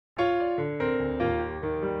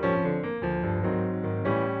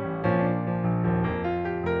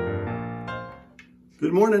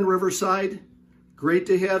Good morning, Riverside. Great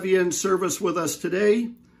to have you in service with us today,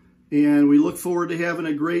 and we look forward to having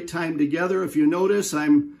a great time together. If you notice,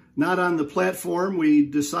 I'm not on the platform. We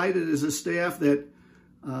decided as a staff that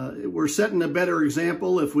we're setting a better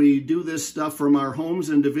example if we do this stuff from our homes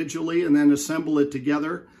individually and then assemble it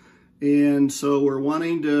together. And so we're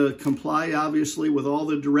wanting to comply, obviously, with all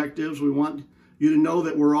the directives. We want you to know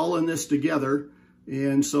that we're all in this together.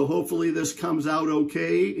 And so hopefully this comes out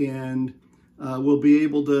okay, and we'll be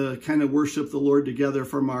able to kind of worship the Lord together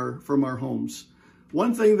from our homes.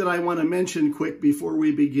 One thing that I want to mention quick before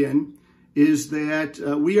we begin is that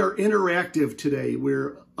we are interactive today.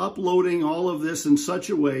 We're uploading all of this in such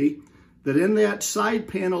a way that in that side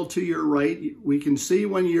panel to your right, we can see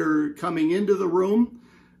when you're coming into the room,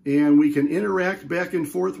 and we can interact back and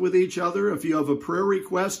forth with each other. If you have a prayer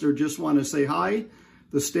request or just want to say hi,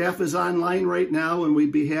 the staff is online right now, and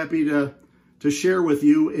we'd be happy to share with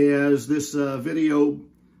you as this video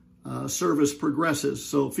service progresses.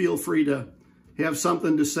 So feel free to have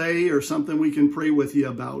something to say or something we can pray with you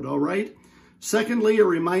about, all right? Secondly, a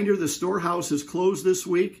reminder, the storehouse is closed this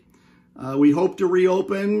week. We hope to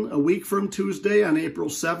reopen a week from Tuesday on April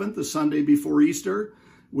 7th, the Sunday before Easter.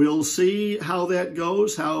 We'll see how that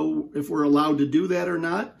goes, if we're allowed to do that or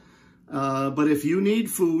not. But if you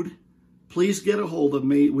need food, please get a hold of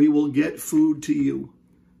me. We will get food to you.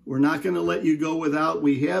 We're not going to let you go without.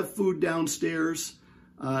 We have food downstairs.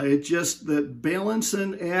 It's just the balance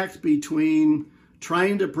and act between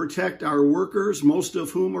trying to protect our workers, most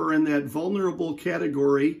of whom are in that vulnerable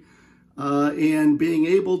category, and being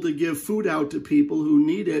able to give food out to people who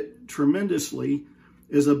need it tremendously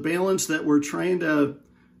is a balance that we're trying to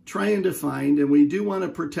find. And we do want to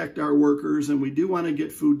protect our workers, and we do want to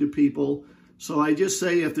get food to people. So I just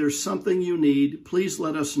say, if there's something you need, please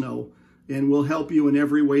let us know, and we'll help you in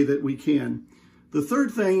every way that we can. The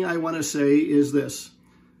third thing I want to say is this.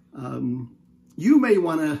 You may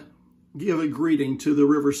want to give a greeting to the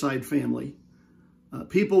Riverside family.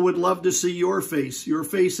 People would love to see your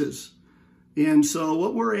faces. And so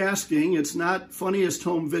what we're asking, it's not funniest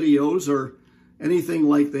home videos or anything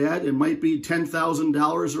like that. It might be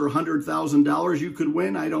 $10,000 or $100,000 you could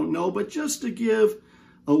win, I don't know. But just to give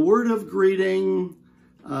a word of greeting,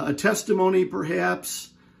 a testimony perhaps,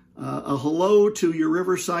 a hello to your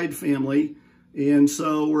Riverside family. And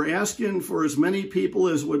so we're asking for as many people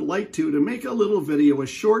as would like to make a little video, a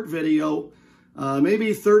short video,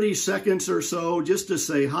 maybe 30 seconds or so, just to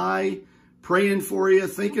say hi, praying for you,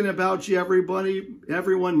 thinking about you,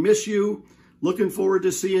 everyone miss you, looking forward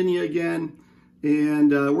to seeing you again.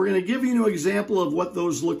 And we're going to give you an example of what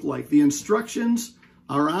those look like. The instructions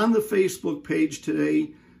are on the Facebook page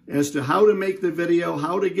today as to how to make the video,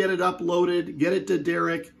 how to get it uploaded, get it to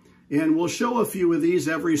Derek. And we'll show a few of these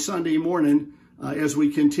every Sunday morning as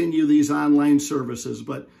we continue these online services.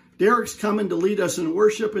 But Derek's coming to lead us in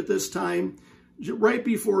worship at this time. Right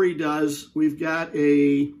before he does, we've got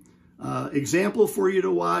a example for you to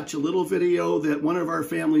watch, a little video that one of our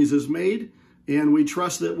families has made, and we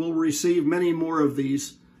trust that we'll receive many more of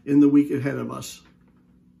these in the week ahead of us.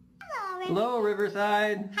 Hello,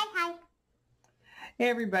 Riverside. Hi. Hey,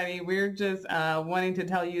 everybody. We're just wanting to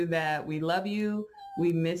tell you that we love you.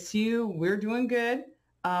 We miss you. We're doing good.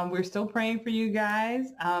 We're still praying for you guys.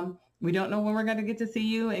 We don't know when we're going to get to see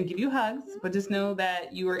you and give you hugs, but just know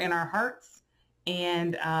that you are in our hearts.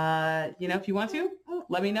 And, you know, if you want to,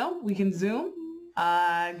 let me know. We can Zoom, get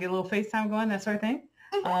a little FaceTime going, that sort of thing.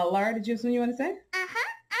 Laura, did you have something you want to say?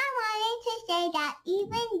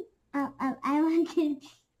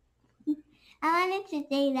 I wanted to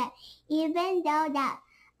say that even though that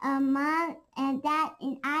Mom and Dad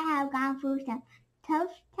and I have gone through some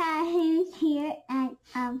tough times here, and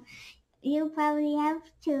you probably have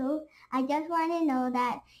too. I just want to know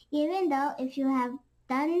that even though if you have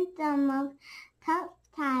done some of tough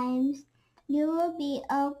times, you will be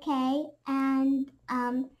okay, and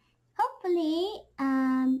hopefully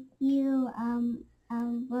you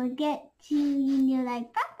will get to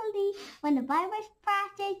properly when the virus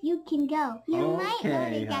passes. You can go. You might go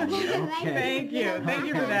to that. Okay. Thank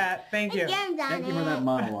you for that. Thank you. Thank you for that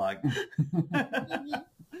monologue.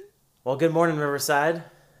 Well, good morning, Riverside.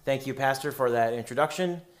 Thank you, Pastor, for that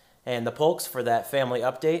introduction, and the Polks for that family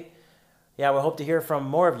update. Yeah, we hope to hear from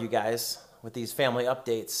more of you guys with these family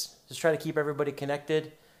updates. Just try to keep everybody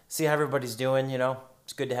connected, see how everybody's doing, you know.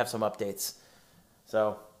 It's good to have some updates.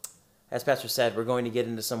 So, as Pastor said, we're going to get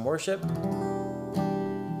into some worship.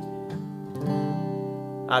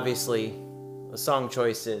 Obviously, the song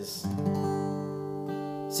choice is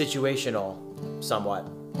situational somewhat.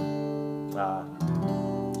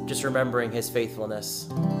 just remembering his faithfulness,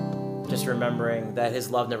 just remembering that his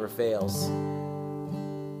love never fails.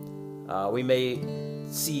 We may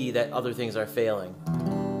see that other things are failing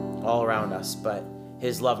all around us, but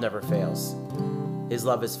his love never fails. His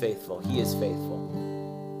love is faithful. He is faithful.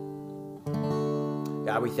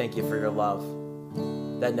 God, we thank you for your love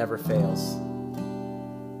that never fails.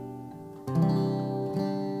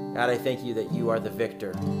 God, I thank you that you are the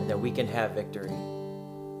victor and that we can have victory.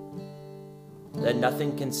 That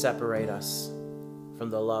nothing can separate us from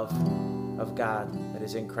the love of God that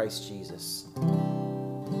is in Christ Jesus.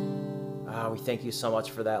 We thank you so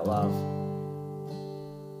much for that love.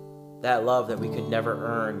 That love that we could never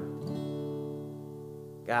earn.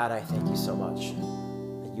 God, I thank you so much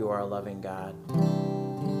that you are a loving God.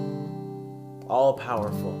 All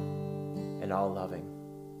powerful and all loving.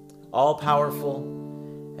 All powerful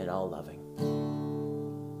and all loving.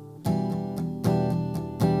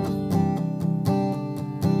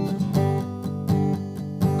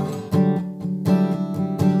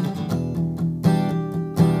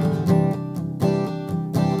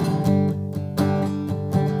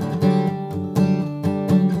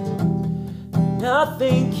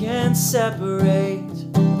 Nothing can separate,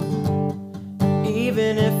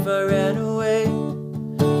 even if I ran away.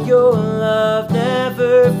 Your love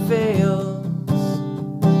never fails.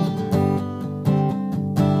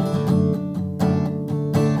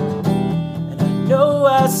 And I know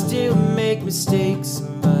I still make mistakes,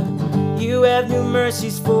 but you have new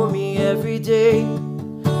mercies for me every day.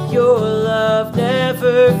 Your love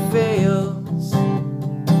never fails.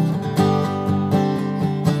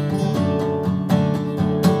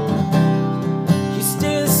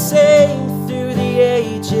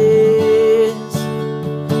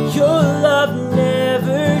 Your love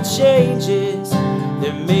never changes.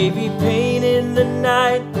 There may be pain in the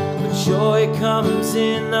night, but joy comes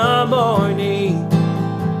in the morning.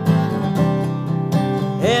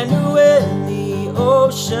 And when the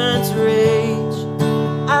oceans rage,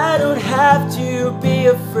 I don't have to be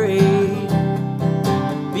afraid,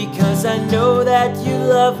 because I know that you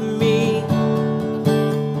love me.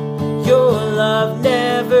 Your love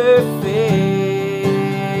never fails.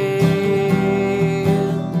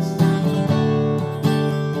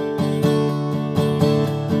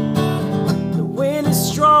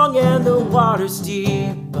 And the water's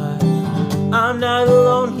deep, but I'm not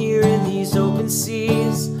alone here in these open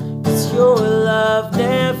seas, 'cause your love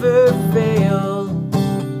never fails.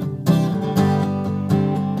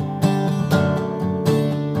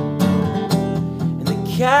 And the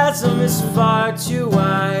chasm is far too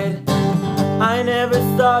wide. I never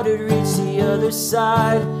thought it'd reach the other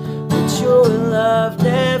side, but your love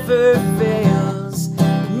never fails,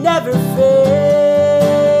 never fails.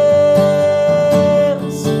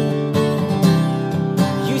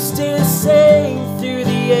 Same through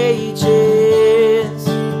the ages.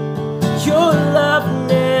 Your love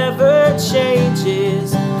never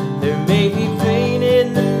changes. There may be pain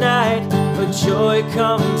in the night, but joy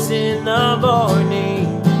comes in the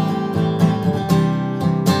morning.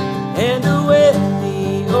 And when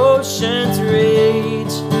the oceans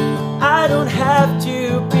rage, I don't have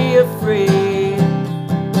to be afraid,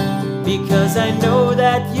 because I know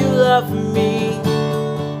that you love me.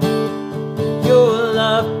 Your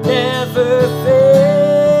love never fails.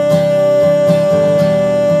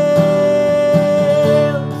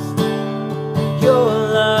 Your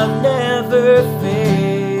love never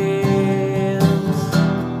fails.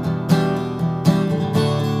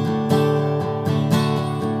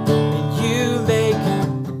 And you make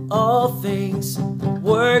all things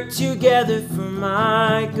work together for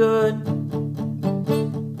my good.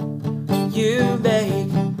 You make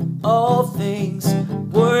all things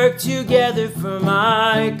work together for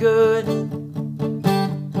my good.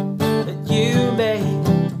 That you make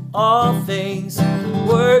all things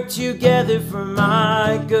work together for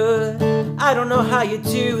my good. I don't know how you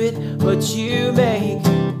do it, but you make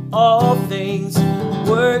all things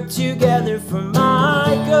work together for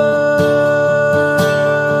my good.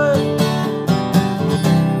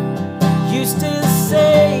 You still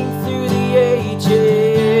sing through the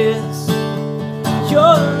ages.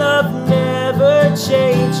 Your love never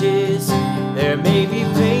changes. There may be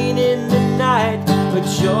pain in the night, but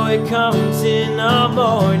joy comes in the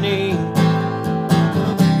morning.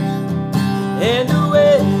 And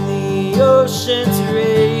when the oceans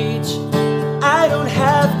rage, I don't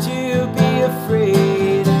have to be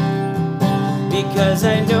afraid, because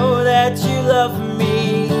I know that you love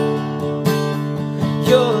me.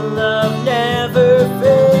 Your love never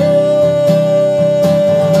fails.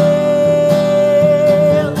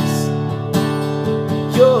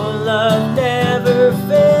 Your love never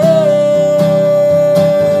fails.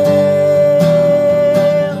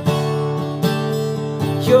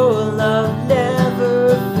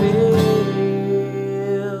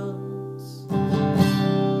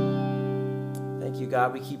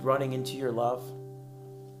 God, we keep running into your love.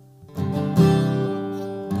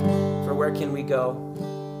 For where can we go?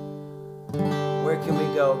 Where can we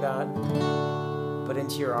go, God, but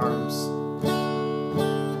into your arms?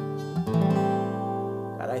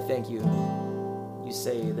 God, I thank you. You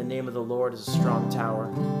say the name of the Lord is a strong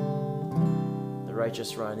tower. The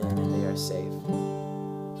righteous run in and they are safe.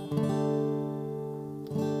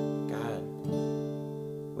 God,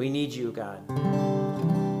 we need you, God.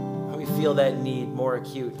 We feel that need more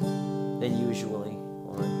acute than usually,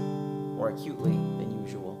 or more acutely than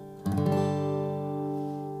usual.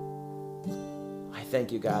 I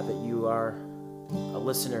thank you, God, that you are a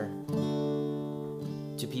listener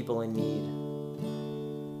to people in need.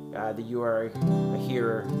 God, that you are a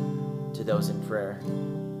hearer to those in prayer.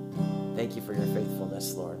 Thank you for your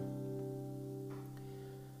faithfulness, Lord.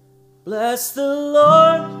 Bless the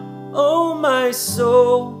Lord, oh my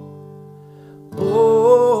soul.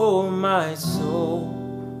 Oh, my soul,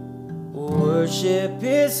 worship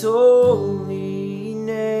his holy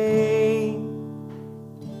name.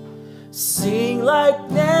 Sing like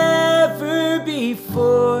never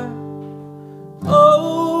before.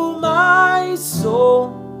 Oh, my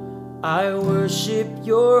soul, I worship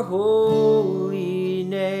your holy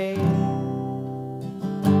name.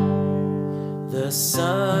 The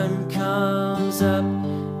sun comes up,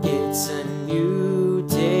 it's a new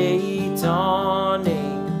day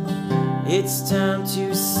dawning. It's time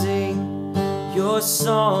to sing your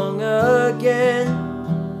song again.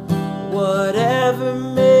 Whatever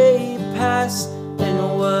may pass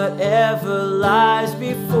and whatever lies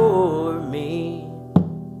before me,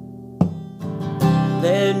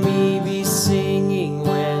 let me be singing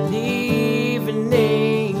when the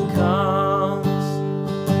evening comes.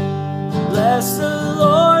 Bless the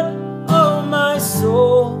Lord, oh my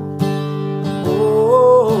soul.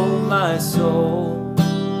 Oh, my soul,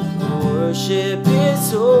 worship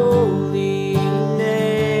his holy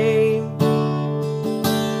name.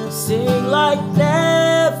 Sing like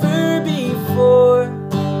never before.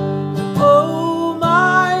 Oh,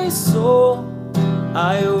 my soul,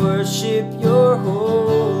 I worship your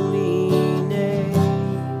holy name.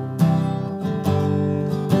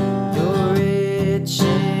 You're rich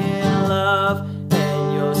in love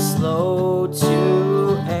and you're slow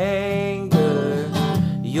to anger.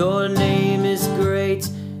 Your name is great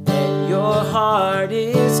and your heart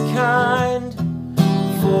is kind.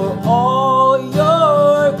 For all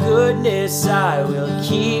your goodness I will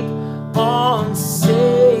keep on singing.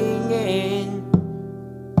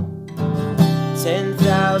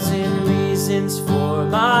 10,000 reasons for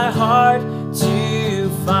my heart to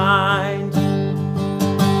find.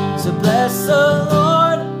 So bless the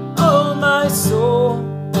Lord, oh my soul.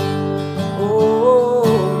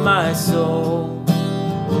 Oh, my soul,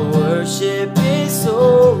 worship his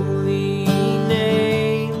holy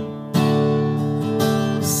name.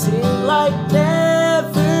 Sing like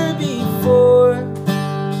never before.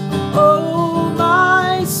 Oh,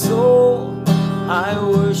 my soul, I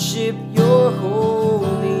worship your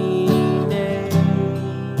holy name.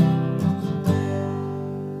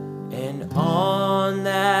 And on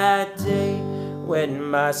that day when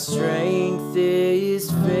my strength is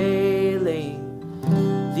failing,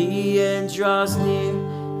 the end draws near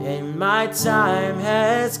and my time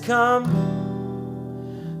has come,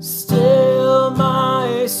 still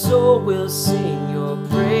my soul will sing your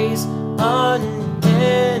praise unending.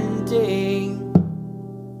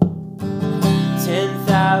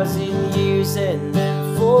 10,000 years and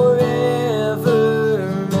then forevermore.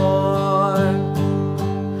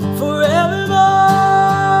 Forevermore.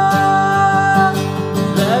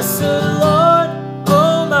 Bless the Lord,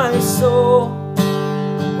 oh my soul.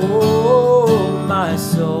 Oh, my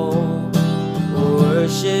soul,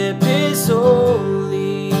 worship his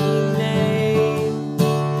holy name.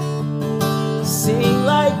 Sing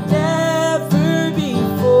like never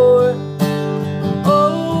before.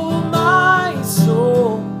 Oh, my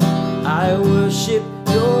soul, I worship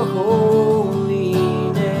your holy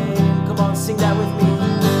name. Come on, sing that with me.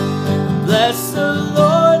 Bless the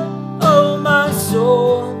Lord, oh my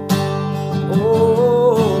soul.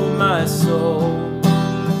 Oh, my soul,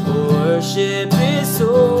 worship his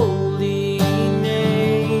holy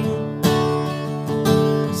name.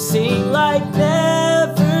 Sing like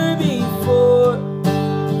never before.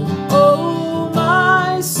 Oh,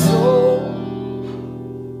 my soul,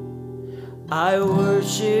 I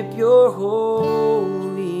worship your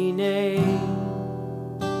holy name.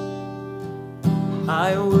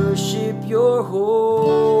 I worship your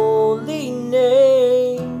holy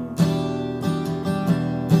name.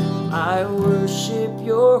 I worship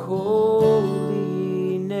your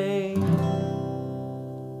holy name.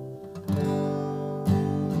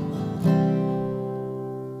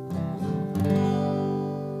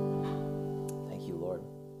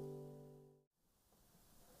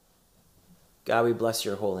 God, we bless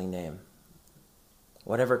your holy name.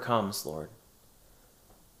 Whatever comes, Lord,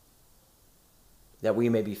 that we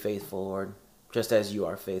may be faithful, Lord, just as you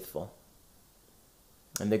are faithful.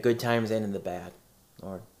 In the good times and in the bad,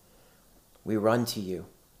 Lord, we run to you.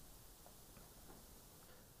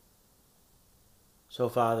 So,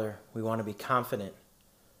 Father, we want to be confident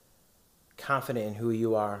in who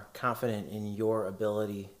you are, confident in your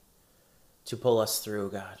ability to pull us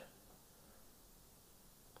through, God.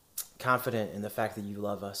 Confident in the fact that you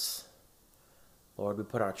love us. Lord, we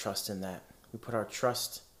put our trust in that. We put our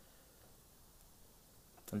trust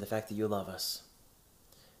in the fact that you love us.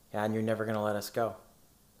 God, and you're never going to let us go.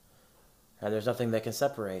 God, there's nothing that can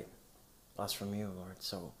separate us from you, Lord.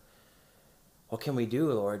 So what can we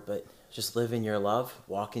do, Lord, but just live in your love,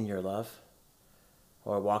 walk in your love,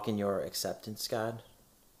 or walk in your acceptance, God.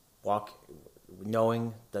 Walk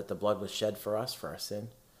knowing that the blood was shed for us, for our sin,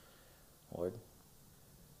 Lord.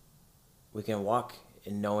 We can walk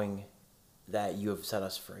in knowing that you have set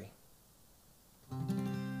us free.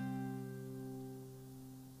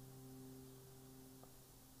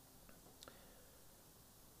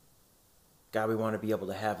 God, we want to be able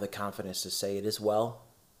to have the confidence to say it is well,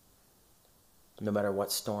 no matter what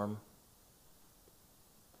storm.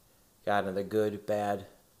 God, in the good, bad,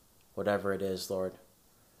 whatever it is, Lord.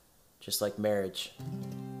 Just like marriage,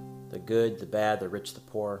 the good, the bad, the rich, the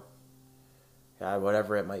poor, God,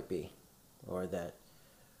 whatever it might be, Lord, that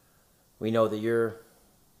we know that your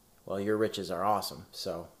riches are awesome,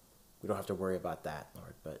 so we don't have to worry about that,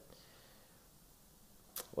 Lord. But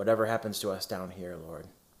whatever happens to us down here, Lord,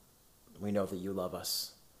 we know that you love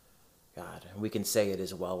us, God, and we can say it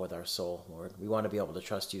is well with our soul, Lord. We want to be able to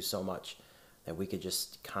trust you so much that we could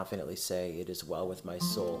just confidently say, it is well with my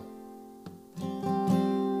soul.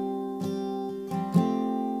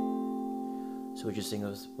 So would you sing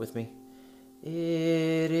those with me?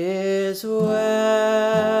 It is well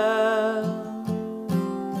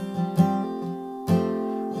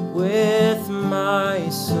with my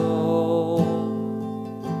soul.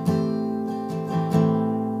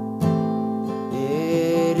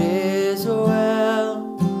 It is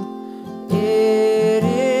well. It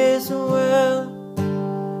is well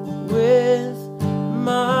with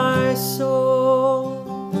my soul.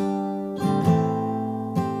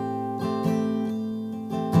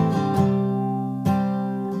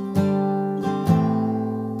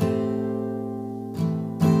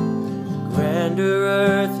 Grander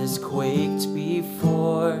earth has quaked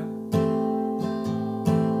before,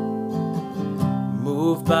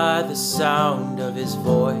 moved by the sound of his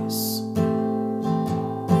voice.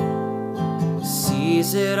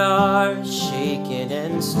 Seas that are shaken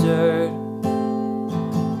and stirred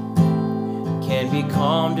can be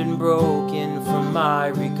calmed and broken from my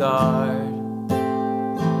regard.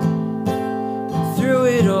 Through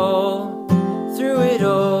it all,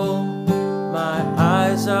 my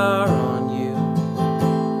eyes are on you.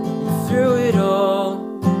 And through it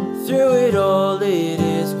all, it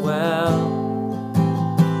is well.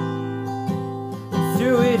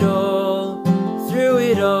 Through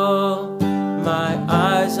it all, my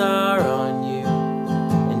eyes are on you,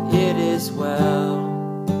 and it is well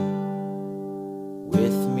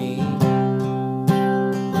with me.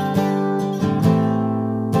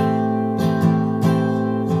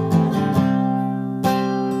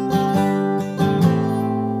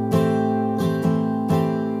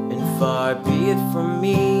 And far be it from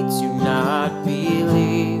me to not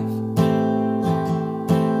believe,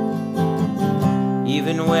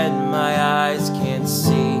 even when my eyes can't see.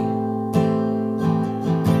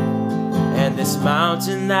 And this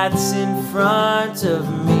mountain that's in front of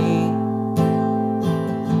me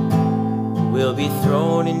will be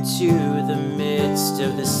thrown into the midst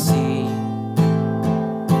of the sea.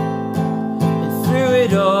 And through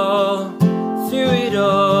it all,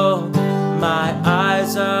 my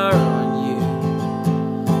eyes are on you.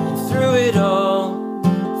 And through it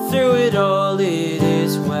all, it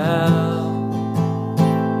is well.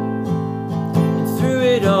 And through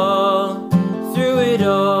it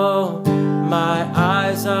all, my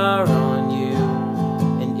eyes are on you,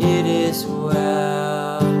 and it is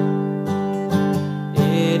well.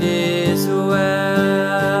 It is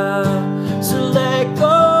well. So let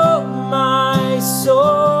go, my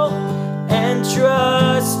soul, and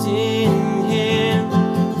trust in him.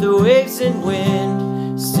 The waves and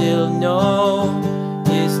wind still know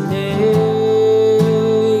his name.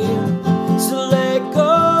 So let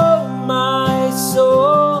go, my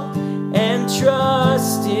soul, and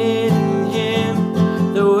trust in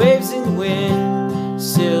him. The waves and wind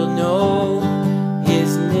still know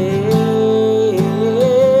his name.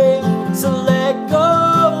 So let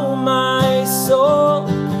go, my soul,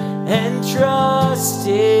 and trust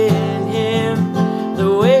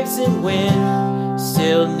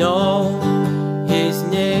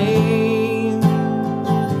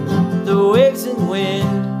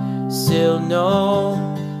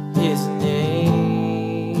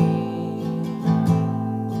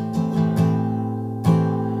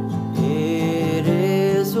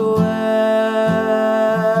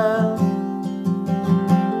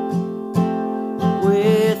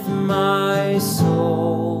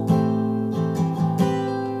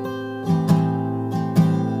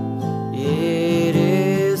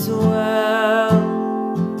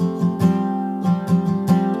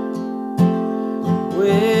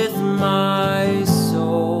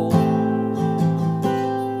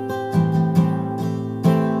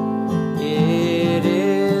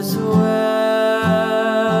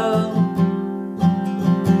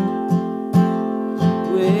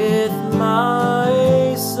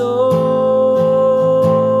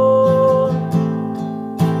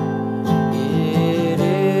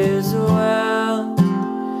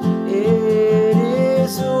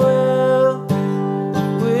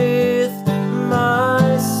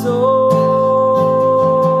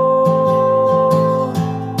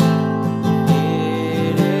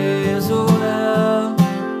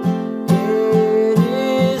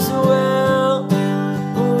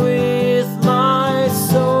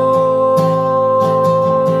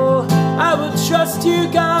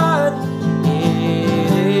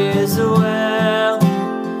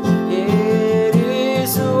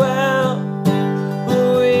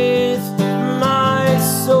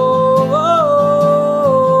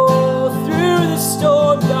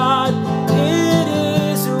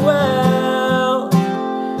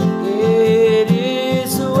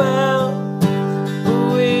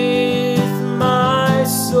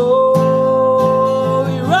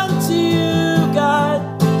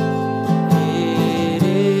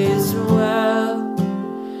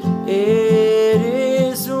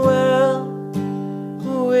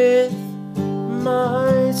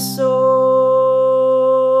my soul.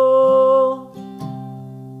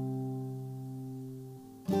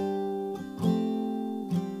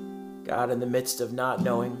 God, in the midst of not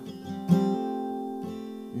knowing,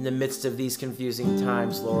 in the midst of these confusing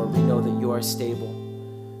times, Lord, we know that you are stable.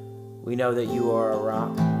 We know that you are a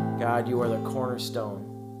rock. God, you are the cornerstone.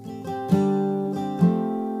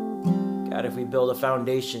 God, if we build a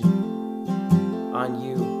foundation on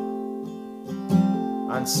you,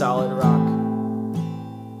 on solid rock,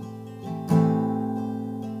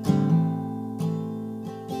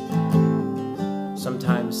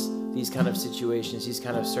 sometimes these kind of situations, these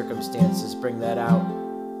kind of circumstances bring that out.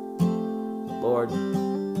 Lord,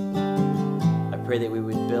 I pray that we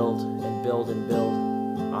would build and build and build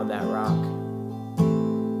on that rock.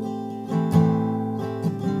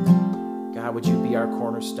 God, would you be our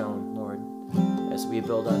cornerstone, Lord, as we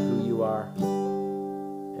build on who you are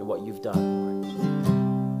and what you've done, Lord.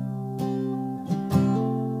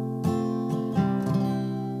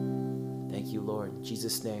 Thank you, Lord. In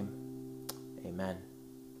Jesus' name, amen.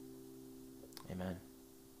 Amen.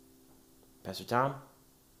 Pastor Tom,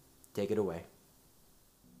 take it away.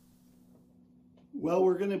 Well,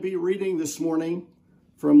 we're going to be reading this morning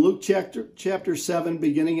from Luke chapter 7,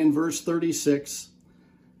 beginning in verse 36.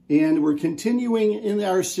 And we're continuing in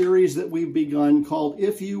our series that we've begun called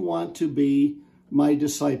If You Want to Be My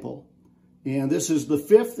Disciple. And this is the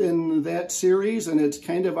fifth in that series, and it's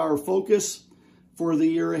kind of our focus for the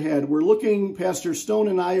year ahead. We're looking, Pastor Stone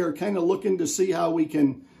and I are kind of looking to see how we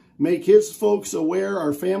can make his folks aware,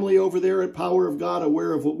 our family over there at Power of God,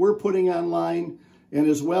 aware of what we're putting online, and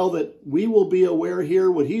as well that we will be aware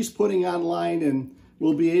here what he's putting online, and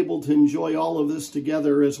we'll be able to enjoy all of this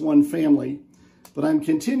together as one family. But I'm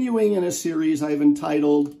continuing in a series I've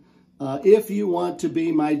entitled, If You Want to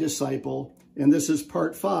Be My Disciple, and this is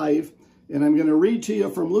part 5, and I'm going to read to you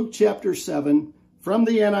from Luke chapter 7, from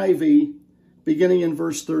the NIV, beginning in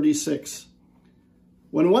verse 36.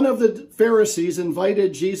 When one of the Pharisees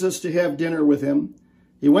invited Jesus to have dinner with him,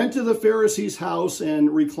 he went to the Pharisee's house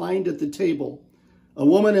and reclined at the table. A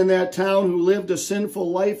woman in that town who lived a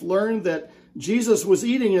sinful life learned that Jesus was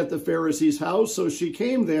eating at the Pharisee's house, so she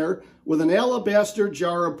came there with an alabaster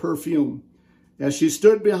jar of perfume. As she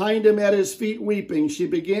stood behind him at his feet weeping, she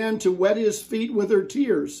began to wet his feet with her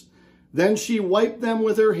tears. Then she wiped them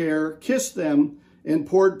with her hair, kissed them, and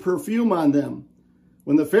poured perfume on them.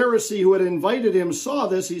 When the Pharisee who had invited him saw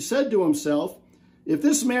this, he said to himself, "If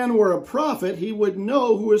this man were a prophet, he would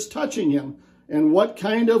know who is touching him and what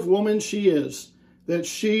kind of woman she is, that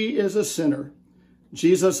she is a sinner."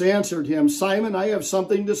 Jesus answered him, "Simon, I have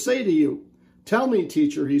something to say to you." "Tell me,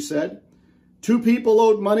 teacher," he said. 2 people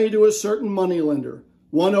owed money to a certain moneylender.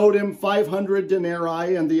 One owed him 500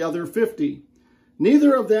 denarii and the other 50.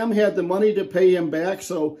 Neither of them had the money to pay him back,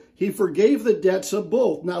 so he forgave the debts of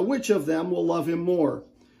both. Now which of them will love him more?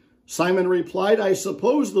 Simon replied, "I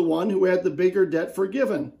suppose the one who had the bigger debt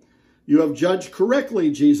forgiven." "You have judged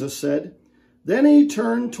correctly," Jesus said. Then he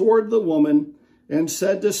turned toward the woman and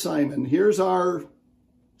said to Simon, here's our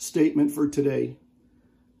statement for today.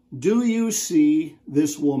 Do you see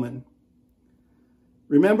this woman?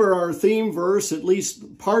 Remember our theme verse, at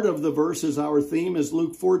least part of the verse is our theme, is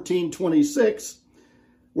Luke 14:26,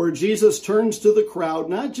 where Jesus turns to the crowd,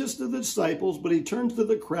 not just to the disciples, but he turns to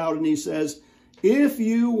the crowd and he says, if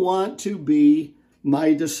you want to be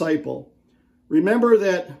my disciple. Remember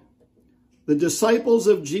that the disciples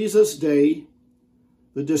of Jesus' day,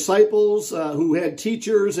 the disciples who had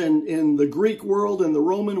teachers in the Greek world and the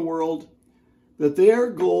Roman world, that their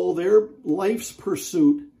goal, their life's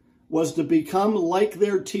pursuit was to become like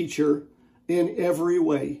their teacher in every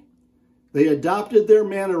way. They adopted their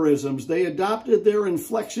mannerisms. They adopted their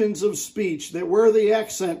inflections of speech, that where the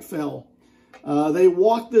accent fell. They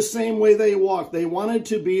walked the same way they walked. They wanted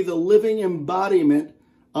to be the living embodiment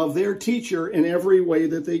of their teacher in every way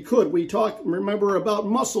that they could. We talked, remember, about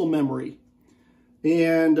muscle memory.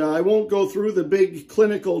 And I won't go through the big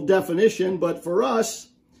clinical definition, but for us,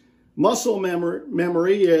 muscle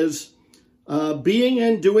memory is being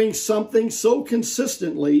and doing something so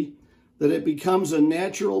consistently that it becomes a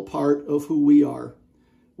natural part of who we are.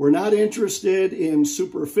 We're not interested in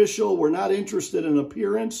superficial. We're not interested in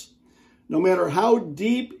appearance. No matter how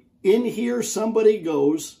deep in here somebody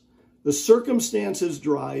goes, the circumstances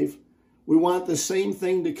drive, we want the same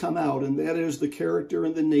thing to come out, and that is the character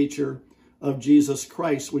and the nature of Jesus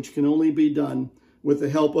Christ, which can only be done with the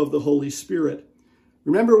help of the Holy Spirit.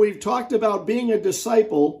 Remember, we've talked about being a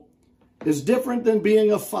disciple is different than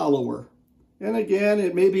being a follower. And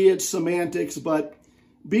again, maybe it's semantics, but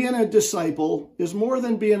being a disciple is more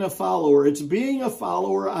than being a follower. It's being a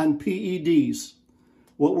follower on PEDs.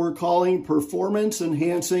 what we're calling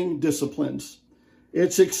performance-enhancing disciplines.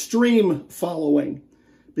 It's extreme following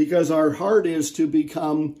because our heart is to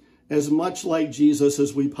become as much like Jesus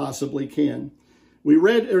as we possibly can. We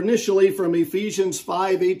read initially from Ephesians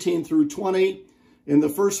 5:18 through 20 in the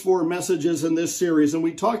first 4 messages in this series, and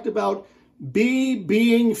we talked about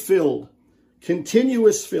being filled,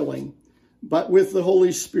 continuous filling, but with the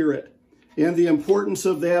Holy Spirit, and the importance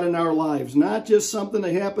of that in our lives. Not just something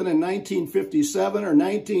that happened in 1957 or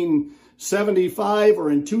 1975 or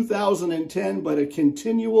in 2010, but a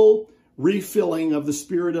continual refilling of the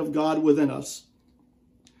Spirit of God within us.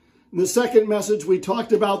 In the second message, we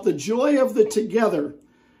talked about the joy of the together.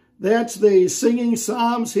 That's the singing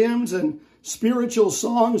psalms, hymns, and spiritual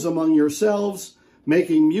songs among yourselves,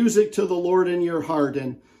 making music to the Lord in your heart.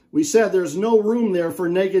 And we said there's no room there for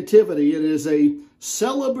negativity. It is a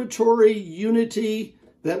celebratory unity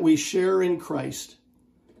that we share in Christ.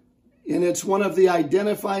 And it's one of the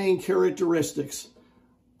identifying characteristics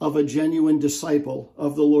of a genuine disciple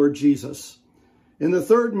of the Lord Jesus. In the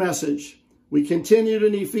third message, we continued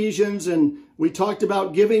in Ephesians, and we talked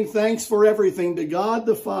about giving thanks for everything to God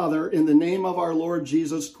the Father in the name of our Lord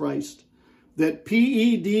Jesus Christ. That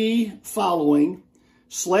PED following /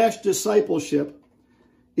 discipleship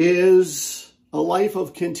is a life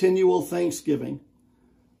of continual thanksgiving,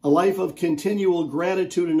 a life of continual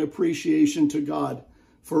gratitude and appreciation to God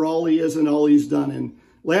for all he is and all he's done. And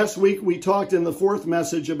last week we talked in the fourth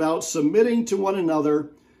message about submitting to one another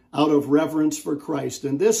out of reverence for Christ.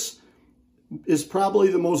 And this is probably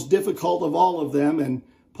the most difficult of all of them. And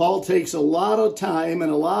Paul takes a lot of time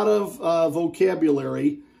and a lot of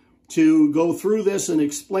vocabulary to go through this and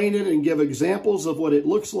explain it and give examples of what it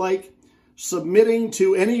looks like. Submitting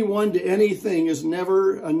to anyone to anything is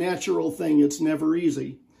never a natural thing. It's never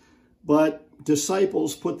easy. But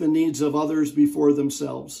disciples put the needs of others before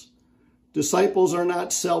themselves. Disciples are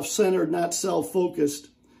not self-centered, not self-focused,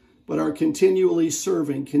 but are continually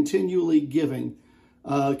serving, continually giving,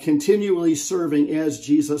 continually serving as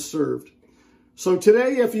Jesus served. So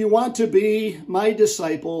today, if you want to be my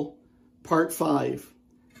disciple, part 5,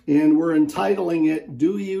 and we're entitling it,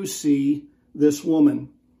 Do You See This Woman?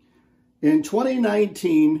 In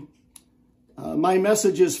 2019, my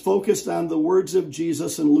message is focused on the words of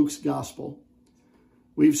Jesus in Luke's gospel.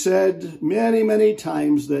 We've said many, many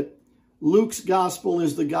times that Luke's gospel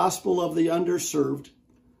is the gospel of the underserved.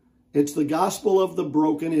 It's the gospel of the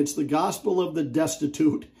broken. It's the gospel of the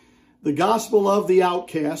destitute, the gospel of the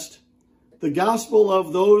outcast, the gospel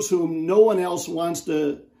of those whom no one else wants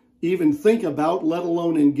to even think about, let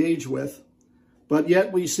alone engage with. But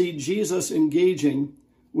yet we see Jesus engaging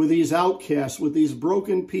with these outcasts, with these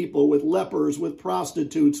broken people, with lepers, with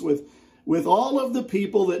prostitutes, with all of the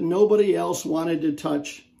people that nobody else wanted to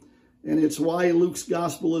touch. And it's why Luke's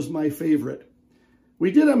gospel is my favorite.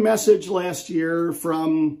 We did a message last year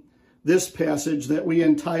from this passage that we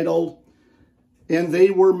entitled, And They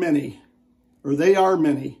Were Many, or They Are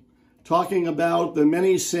Many, talking about the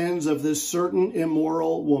many sins of this certain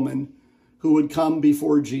immoral woman who would come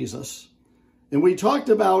before Jesus. And we talked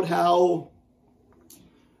about how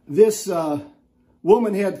this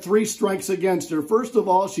woman had 3 strikes against her. First of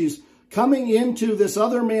all, she's coming into this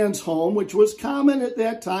other man's home, which was common at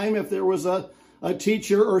that time. If there was a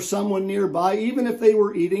teacher or someone nearby, even if they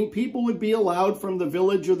were eating, people would be allowed from the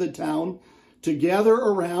village or the town to gather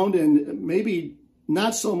around and maybe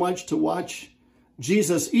not so much to watch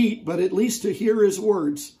Jesus eat, but at least to hear his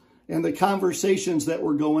words and the conversations that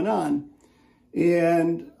were going on.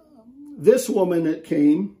 And this woman that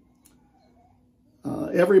came,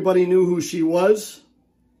 everybody knew who she was.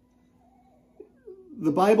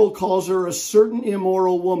 The Bible calls her a certain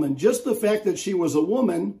immoral woman. Just the fact that she was a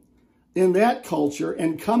woman in that culture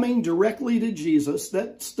and coming directly to Jesus,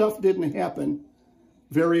 that stuff didn't happen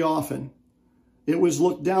very often. It was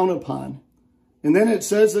looked down upon. And then it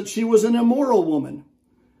says that she was an immoral woman.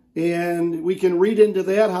 And we can read into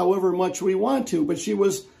that however much we want to, but she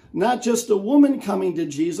was not just a woman coming to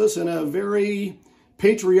Jesus in a very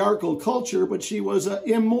patriarchal culture, but she was an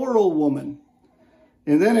immoral woman.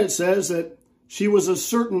 And then it says that she was a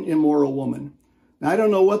certain immoral woman. Now, I don't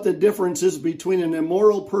know what the difference is between an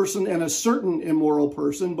immoral person and a certain immoral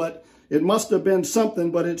person, but it must have been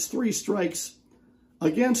something, but it's 3 strikes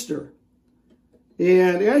against her.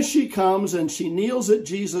 And as she comes and she kneels at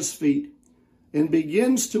Jesus' feet and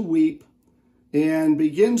begins to weep and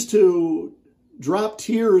begins to drop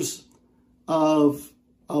tears of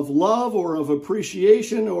love or of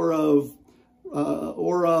appreciation or of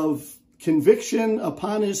conviction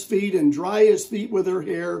upon his feet and dry his feet with her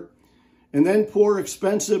hair and then pour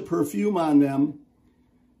expensive perfume on them,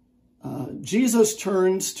 Jesus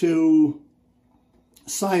turns to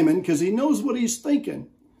Simon because he knows what he's thinking.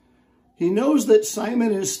 He knows that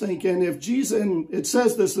Simon is thinking, if Jesus, and it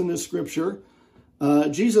says this in the scripture,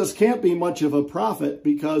 Jesus can't be much of a prophet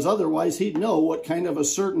because otherwise he'd know what kind of a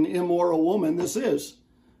certain immoral woman this is.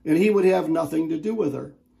 And he would have nothing to do with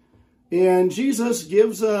her. And Jesus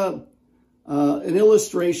gives an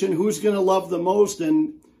illustration, who's going to love the most,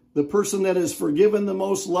 and the person that is forgiven the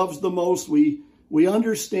most loves the most. We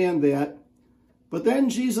understand that. But then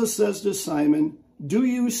Jesus says to Simon, do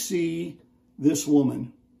you see this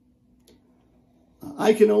woman?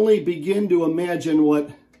 I can only begin to imagine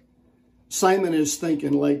what Simon is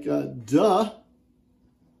thinking, like, duh,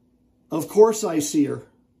 of course I see her.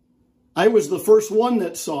 I was the first one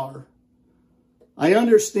that saw her. I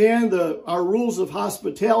understand our rules of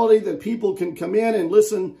hospitality, that people can come in and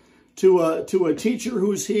listen to a teacher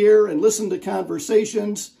who's here and listen to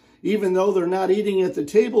conversations, even though they're not eating at the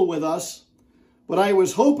table with us. But I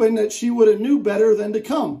was hoping that she would have knew better than to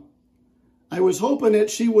come. I was hoping that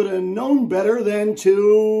she would have known better than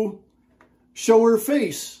to show her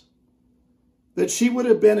face. That she would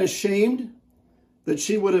have been ashamed, that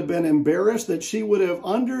she would have been embarrassed, that she would have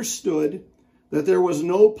understood that there was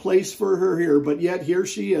no place for her here. But yet here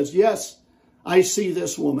she is. Yes, I see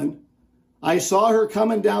this woman. I saw her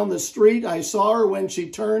coming down the street. I saw her when she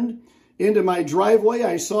turned into my driveway.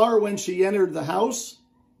 I saw her when she entered the house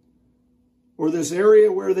or this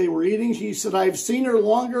area where they were eating. She said, I've seen her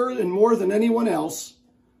longer and more than anyone else,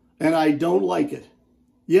 and I don't like it.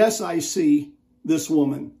 Yes, I see this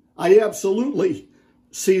woman. I absolutely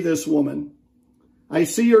see this woman. I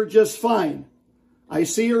see her just fine. I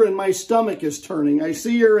see her and my stomach is turning. I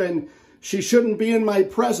see her and she shouldn't be in my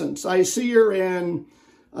presence. I see her and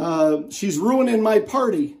she's ruining my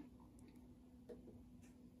party.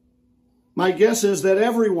 My guess is that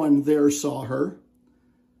everyone there saw her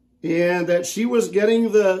and that she was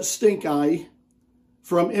getting the stink eye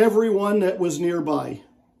from everyone that was nearby.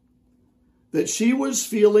 That she was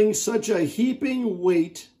feeling such a heaping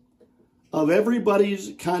weight of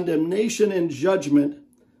everybody's condemnation and judgment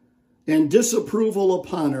and disapproval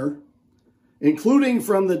upon her, including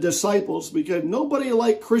from the disciples, because nobody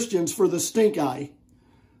liked Christians for the stink eye.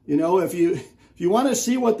 You know, if you want to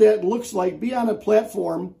see what that looks like, be on a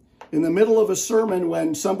platform in the middle of a sermon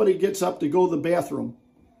when somebody gets up to go to the bathroom,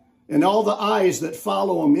 and all the eyes that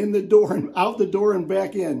follow them in the door and out the door and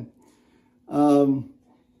back in.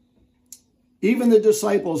 Even the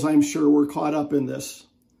disciples, I'm sure, were caught up in this.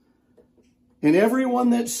 And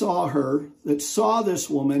everyone that saw her, that saw this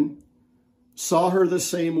woman, saw her the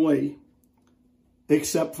same way,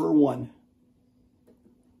 except for one.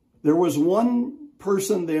 There was one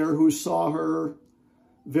person there who saw her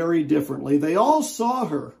very differently. They all saw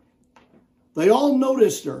her. They all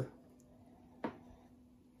noticed her.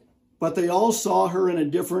 But they all saw her in a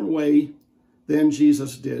different way than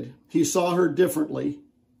Jesus did. He saw her differently.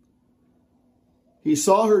 He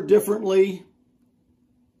saw her differently,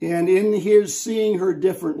 and in his seeing her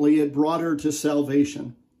differently, it brought her to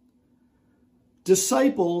salvation.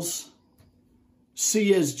 Disciples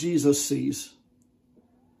see as Jesus sees,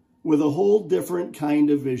 with a whole different kind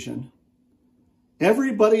of vision.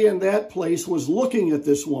 Everybody in that place was looking at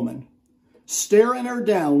this woman, staring her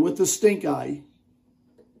down with the stink eye,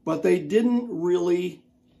 but they didn't really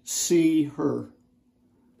see her.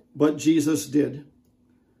 But Jesus did.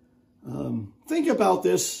 Think about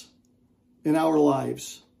this in our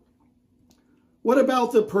lives. What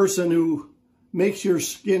about the person who makes your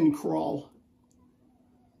skin crawl?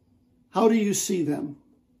 How do you see them?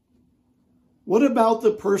 What about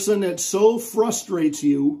the person that so frustrates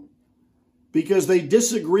you because they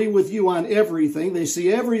disagree with you on everything, they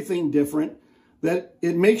see everything different, that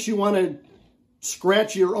it makes you want to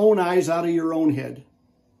scratch your own eyes out of your own head?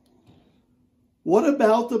 What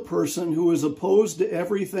about the person who is opposed to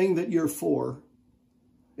everything that you're for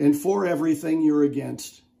and for everything you're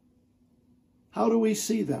against? How do we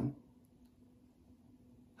see them?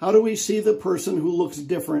 How do we see the person who looks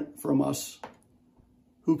different from us,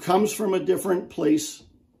 who comes from a different place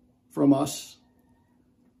from us,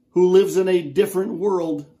 who lives in a different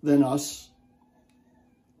world than us?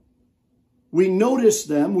 We notice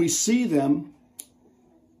them, we see them,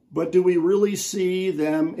 but do we really see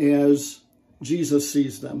them as Jesus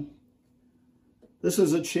sees them? This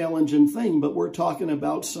is a challenging thing, but we're talking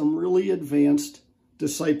about some really advanced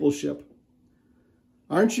discipleship.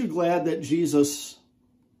 Aren't you glad that Jesus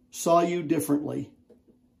saw you differently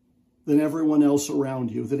than everyone else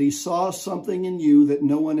around you? That he saw something in you that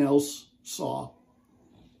no one else saw?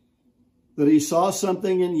 That he saw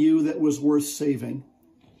something in you that was worth saving?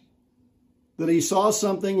 That he saw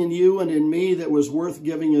something in you and in me that was worth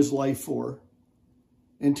giving his life for?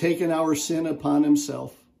 and taken our sin upon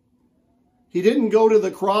himself. He didn't go to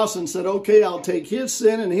the cross and said, okay, I'll take his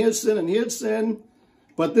sin and his sin and his sin.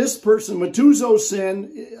 But this person, Methuselah's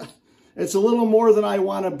sin, it's a little more than I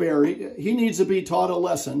want to bear. He needs to be taught a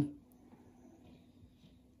lesson.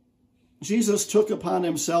 Jesus took upon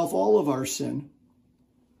himself all of our sin.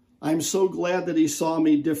 I'm so glad that he saw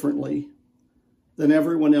me differently than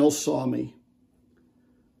everyone else saw me.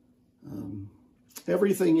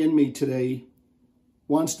 Everything in me today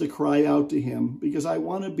wants to cry out to him because I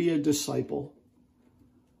want to be a disciple.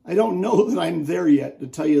 I don't know that I'm there yet, to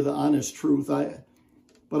tell you the honest truth.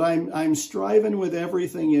 But I'm striving with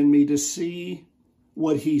everything in me to see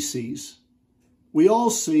what he sees. We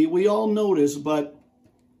all see, we all notice, but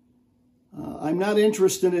I'm not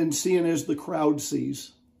interested in seeing as the crowd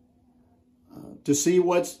sees. To see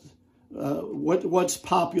what's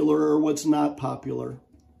popular or what's not popular.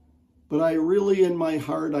 But I really, in my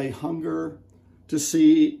heart, I hunger to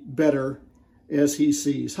see better as he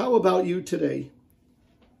sees. How about you today?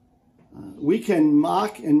 We can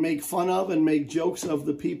mock and make fun of and make jokes of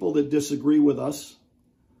the people that disagree with us.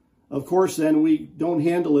 Of course, then we don't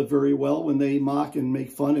handle it very well when they mock and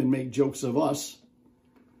make fun and make jokes of us.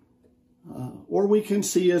 Or we can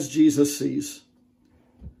see as Jesus sees.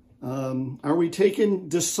 Are we taking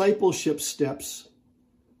discipleship steps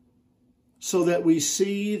so that we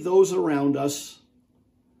see those around us,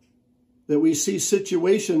 that we see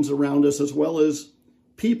situations around us as well as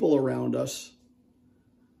people around us?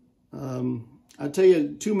 I tell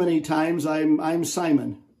you, too many times I'm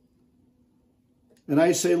Simon. And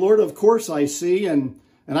I say, Lord, of course I see, and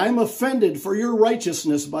I'm offended for your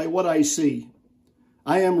righteousness by what I see.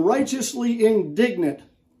 I am righteously indignant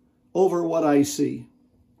over what I see.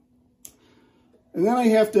 And then I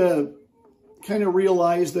have to kind of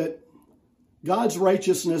realize that God's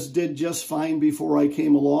righteousness did just fine before I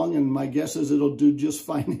came along, and my guess is it'll do just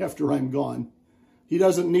fine after I'm gone. He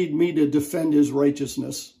doesn't need me to defend his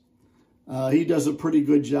righteousness. He does a pretty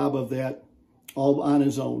good job of that all on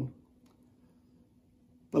his own.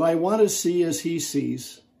 But I want to see as he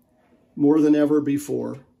sees more than ever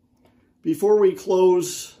before. Before we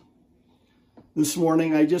close this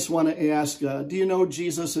morning, I just want to ask, do you know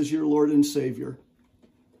Jesus as your Lord and Savior?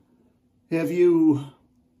 Have you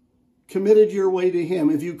committed your way to him?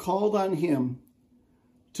 Have you called on him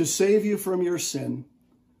to save you from your sin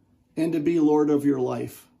and to be Lord of your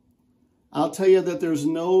life? I'll tell you that there's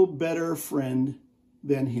no better friend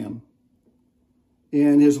than him.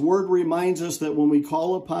 And his word reminds us that when we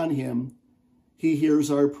call upon him, he hears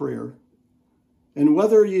our prayer. And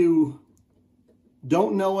whether you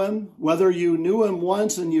don't know him, whether you knew him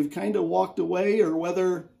once and you've kind of walked away, or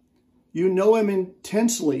whether you know him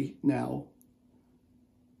intensely now,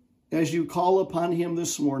 as you call upon him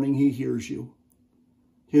this morning, he hears you.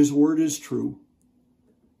 His word is true.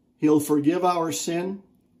 He'll forgive our sin.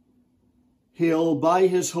 He'll, by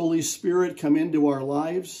his Holy Spirit, come into our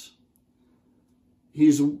lives.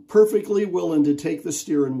 He's perfectly willing to take the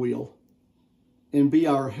steering wheel and be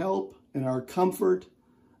our help and our comfort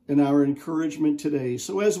and our encouragement today.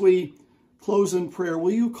 So as we close in prayer,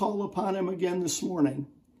 will you call upon him again this morning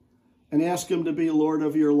and ask him to be Lord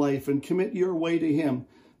of your life and commit your way to him?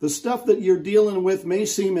 The stuff that you're dealing with may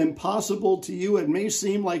seem impossible to you. It may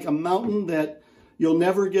seem like a mountain that you'll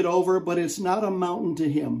never get over, but it's not a mountain to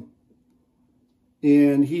him.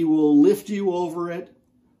 And he will lift you over it,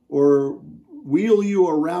 or wheel you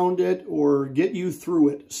around it, or get you through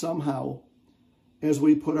it somehow as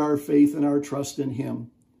we put our faith and our trust in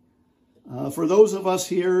him. For those of us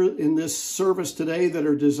here in this service today that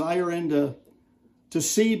are desiring to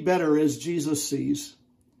see better as Jesus sees,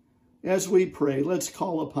 as we pray, let's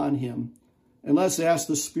call upon him and let's ask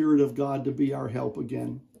the Spirit of God to be our help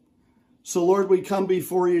again. So Lord, we come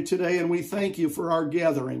before you today and we thank you for our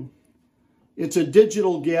gathering. It's a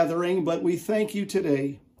digital gathering, but we thank you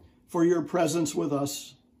today for your presence with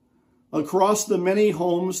us across the many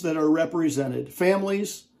homes that are represented,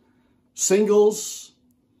 families, singles,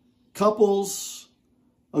 couples,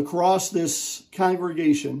 across this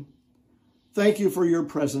congregation. Thank you for your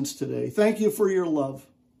presence today. Thank you for your love.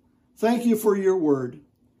 Thank you for your word,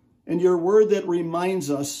 and your word that reminds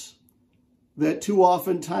us that too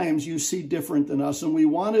often times you see different than us, and we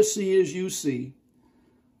want to see as you see.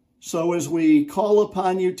 So as we call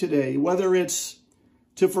upon you today, whether it's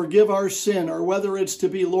to forgive our sin, or whether it's to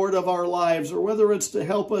be Lord of our lives, or whether it's to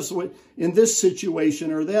help us in this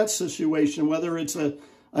situation or that situation, whether it's a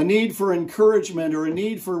need for encouragement, or a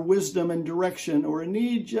need for wisdom and direction, or a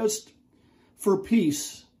need just for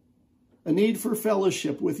peace, a need for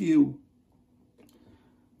fellowship with you.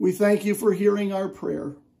 We thank you for hearing our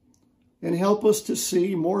prayer. and help us to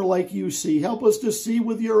see more like you see. Help us to see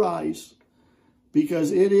with your eyes,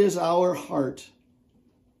 because it is our heart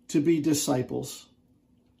to be disciples.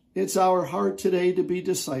 It's our heart today to be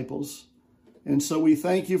disciples. And so we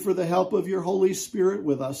thank you for the help of your Holy Spirit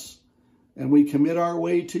with us. And we commit our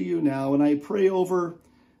way to you now. And I pray over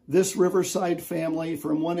this Riverside family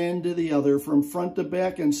from one end to the other, from front to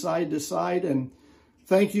back and side to side. And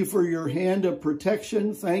thank you for your hand of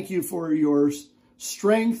protection. Thank you for your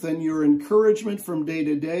strength and your encouragement from day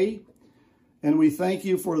to day. And we thank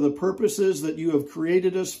you for the purposes that you have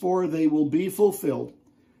created us for. They will be fulfilled.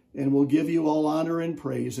 And we'll give you all honor and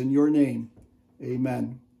praise in your name.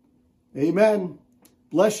 Amen. Amen.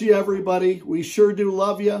 Bless you, everybody. We sure do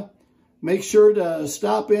love you. Make sure to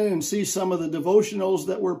stop in and see some of the devotionals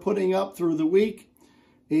that we're putting up through the week.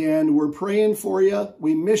 And we're praying for you.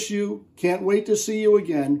 We miss you. Can't wait to see you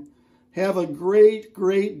again. Have a great,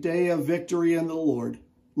 great day of victory in the Lord.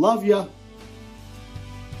 Love you.